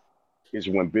alive, is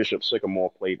when Bishop Sycamore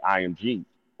played IMG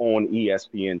on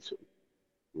ESPN2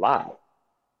 live.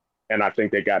 And I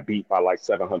think they got beat by like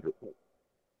 700 points.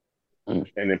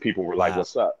 And then people were like,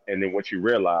 what's up? And then what you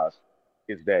realize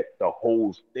is that the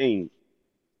whole thing,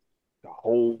 the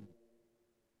whole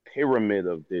pyramid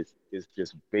of this is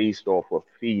just based off of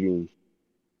feeding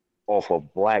off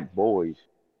of black boys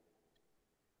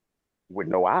with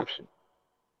no option.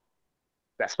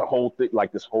 That's the whole thing.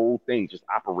 Like, this whole thing just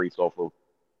operates off of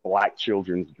black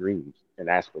children's dreams and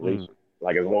aspirations.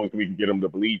 Like, as long as we can get them to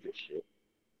believe this shit,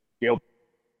 they'll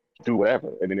do whatever.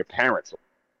 And then their parents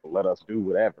will let us do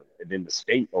whatever. And then the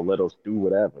state will let us do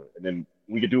whatever. And then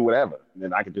we could do whatever. And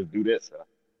then I could just do this.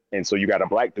 And so you got a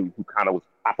black dude who kind of was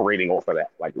operating off of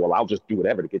that. Like, well, I'll just do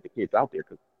whatever to get the kids out there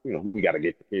because, you know, we got to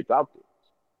get the kids out there.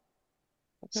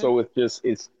 Okay. So it's just,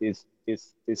 it's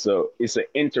an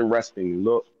interesting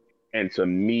look. And to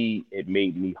me, it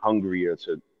made me hungrier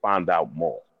to find out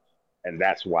more. And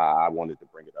that's why I wanted to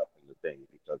bring it up in the thing,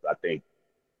 because I think,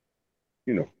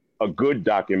 you know, a good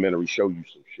documentary show you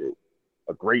some shit.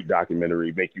 A great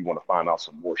documentary make you want to find out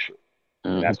some more shit.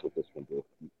 And that's what this one did.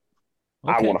 Okay.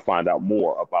 I want to find out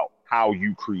more about how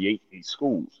you create these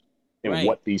schools and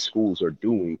what these schools are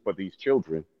doing for these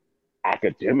children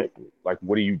academically. Like,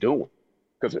 what are you doing?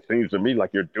 Because it seems to me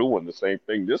like you're doing the same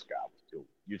thing this guy was doing.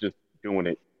 You're just doing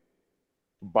it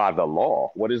by the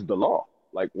law. What is the law?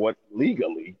 Like, what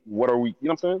legally, what are we, you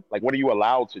know what I'm saying? Like, what are you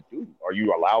allowed to do? Are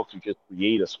you allowed to just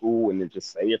create a school and then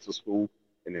just say it's a school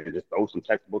and then just throw some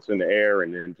textbooks in the air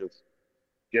and then just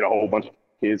get a whole bunch of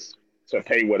kids to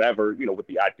pay whatever, you know, with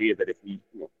the idea that if we,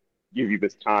 you know, give you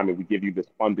this time and we give you this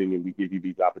funding and we give you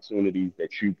these opportunities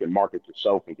that you can market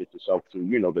yourself and get yourself to,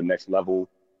 you know, the next level,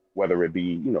 whether it be,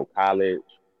 you know, college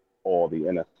or the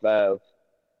NFL.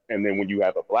 And then when you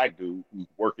have a black dude who's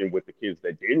working with the kids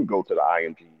that didn't go to the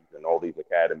IMGs and all these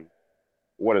academies,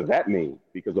 what does that mean?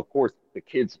 Because, of course, the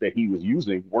kids that he was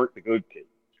using weren't the good kids.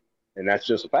 And that's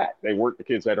just a fact. They weren't the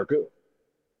kids that are good.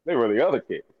 They were the other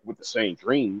kids with the same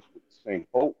dreams, with the same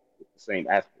hope, with the same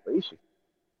aspiration.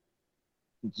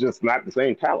 Just not the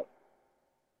same talent.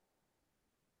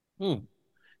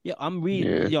 Yeah, I'm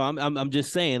reading. Yeah. I'm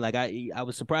just saying, like, I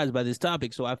was surprised by this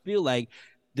topic. So I feel like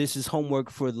this is homework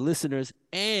for the listeners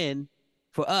and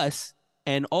for us.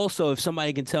 And also, if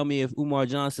somebody can tell me if Umar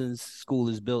Johnson's school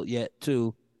is built yet,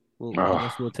 too, I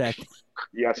guess we'll tackle.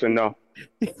 Yes and no.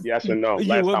 Yes and no.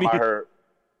 Last time I heard,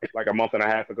 like a month and a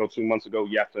half ago, 2 months ago,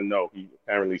 yes and no. He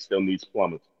apparently still needs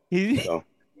plumbers. So,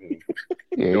 he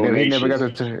never got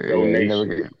the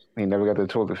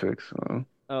toilet fix.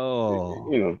 You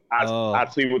know, I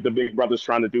see what the big brother's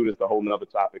trying to do. That's a whole nother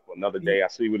topic for another day. I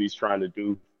see what he's trying to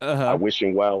do. I wish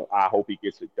him well. I hope he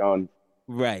gets it done.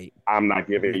 Right. I'm not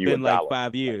giving you $1. It's been like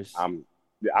 5 years. I'm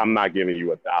not giving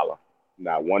you $1.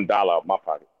 Not $1 out of my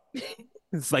pocket.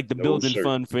 It's like the building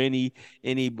fund for any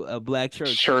black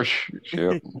church.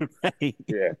 Yeah. Right.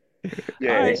 Yeah.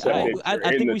 Yeah,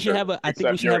 I think we should have a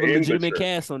legitimate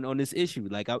cast on this issue.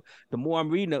 Like, the more I'm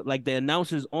reading, like, the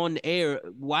announcers on the air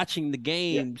watching the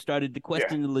game started to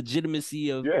question the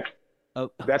legitimacy of.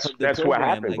 That's program. what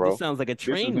happened, like, bro. This sounds like a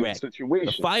train wreck. Situation.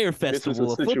 A fire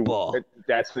festival of football.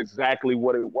 That's exactly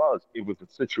what it was. It was a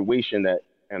situation that,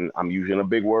 and I'm using a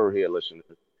big word here, listeners,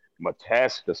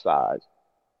 metastasized.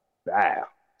 Bam.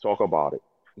 Talk about it.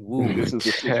 Ooh, this is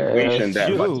a situation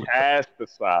that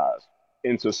metastasized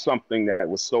into something that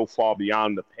was so far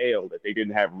beyond the pale that they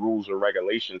didn't have rules or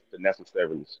regulations to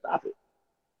necessarily stop it.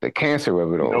 The cancer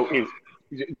of it all.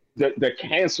 the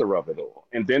cancer of it all,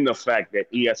 and then the fact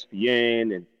that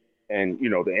ESPN and the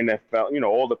NFL,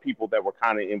 all the people that were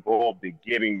kind of involved in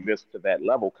getting this to that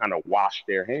level, kind of washed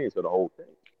their hands of the whole thing.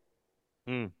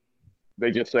 Mm.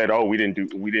 They just said, "Oh, we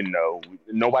didn't know.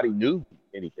 Nobody knew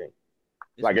anything."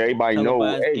 Like everybody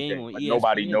knows everything, but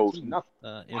nobody knows too.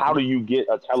 nothing. How do you get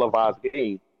a televised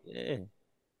game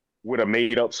with a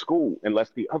made up school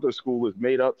unless the other school is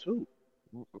made up too?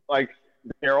 Like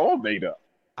they're all made up.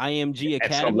 IMG Academy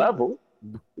at some level.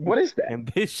 What is that?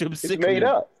 And Bishop It's made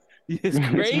up. It's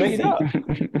crazy. It's made up.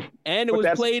 And it was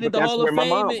played at the Hall of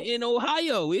Fame in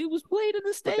Ohio. It was played in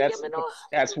the stadium in Ohio.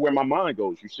 That's where my mind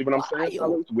goes. You see what I'm saying,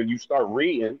 fellas? When you start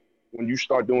reading, when you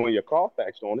start doing your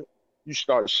Carfax on it, you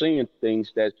start seeing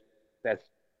things that's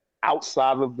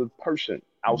outside of the person,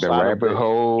 outside the rabbit of the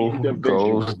hole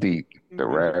individual. goes deep. The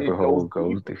rabbit hole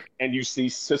goes deep. And you see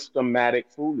systematic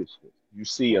foolishness. You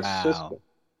see a system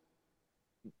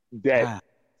that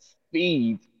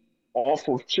feeds off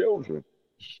of children.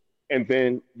 And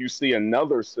then you see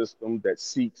another system that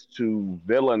seeks to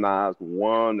villainize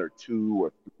one or two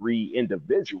or three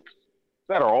individuals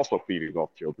that are also feeding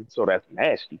off children. So that's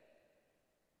nasty.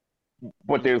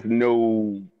 But there's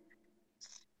no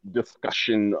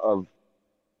discussion of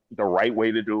the right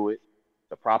way to do it,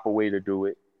 the proper way to do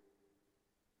it,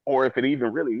 or if it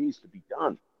even really needs to be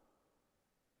done.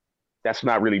 That's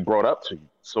not really brought up to you.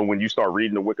 So when you start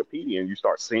reading the Wikipedia and you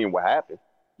start seeing what happened,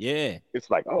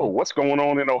 it's like, oh, what's going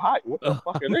on in Ohio? What the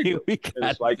fuck are they doing? We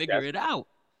gotta figure it out.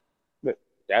 There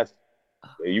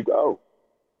you go.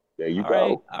 There you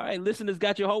go. All right, listeners,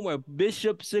 got your homework.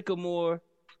 Bishop Sycamore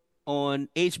on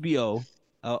HBO,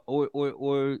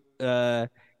 or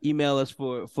email us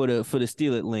for the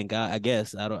Steal It link. I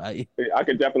guess I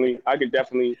could definitely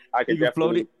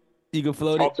float it. You can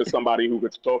float talk to somebody who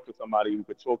could talk to somebody who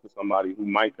could talk to somebody who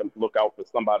might look out for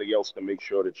somebody else to make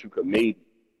sure that you could maybe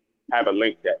have a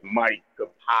link that could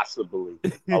possibly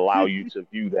allow you to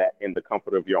view that in the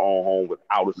comfort of your own home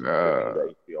without a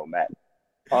subscription to HBO Max.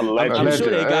 Allegedly. I'm sure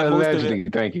they got most of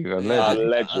it. Thank you.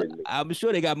 Allegedly. I'm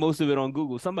sure they got most of it on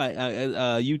Google. Somebody,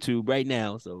 YouTube right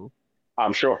now. So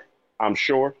I'm sure.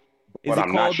 Is but it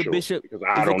I'm called not the sure Bishop? Because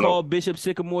Is it called Bishop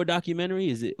Sycamore documentary?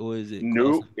 Is it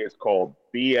No, it's called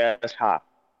BS High.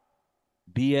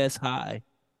 BS High.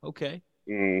 Okay.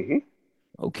 Mm-hmm.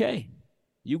 Okay.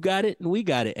 You got it, and we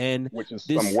got it, and which is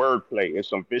some wordplay. It's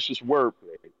some vicious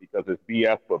wordplay because it's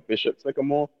BS for Bishop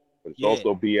Sycamore, but it's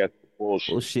also BS for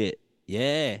bullshit.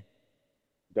 Yeah.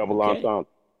 Double entendre.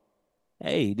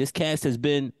 Hey, this cast has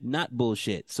been not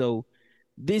bullshit. So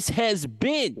this has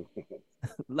been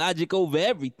Logic Over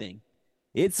Everything.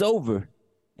 It's over,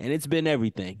 and it's been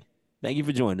everything. Thank you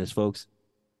for joining us, folks.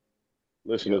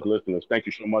 Listeners, thank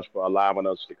you so much for allowing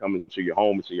us to come into your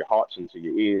home, into your hearts, into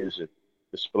your ears, and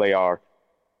display our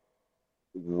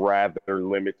rather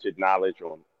limited knowledge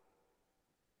on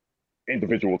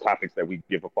individual topics that we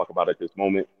give a fuck about at this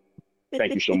moment.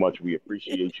 Thank you so much. We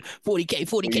appreciate you. 40K.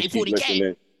 40K.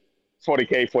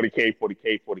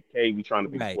 We trying to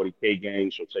be the 40K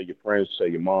gang. So tell your friends, tell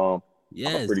your mom.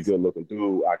 Yes. I'm a pretty good looking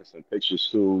dude. I can send pictures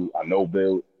too. I know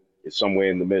Bill is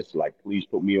somewhere in the midst. Like, please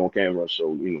put me on camera. So,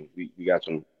 we got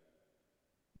some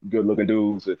good looking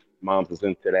dudes if moms is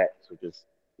into that. So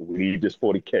we need this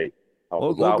 40K.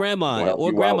 Or grandma.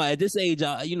 At this age,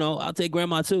 I'll take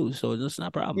grandma too. So it's not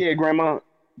a problem. Yeah, grandma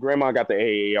got the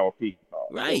AARP card.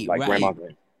 Right. So, grandma,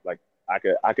 like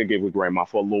I could get with grandma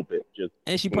for a little bit.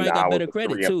 And she probably got better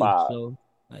credit too. So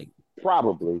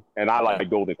probably. And I like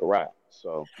Golden Corral.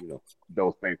 So,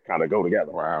 those things kind of go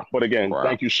together. Wow. But again,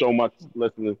 thank you so much,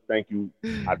 listeners. Thank you.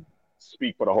 I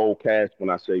speak for the whole cast when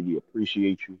I say we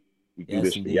appreciate you. We do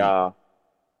this for y'all.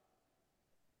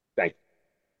 Thank you.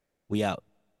 We out.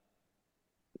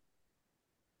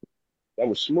 That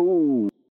was smooth.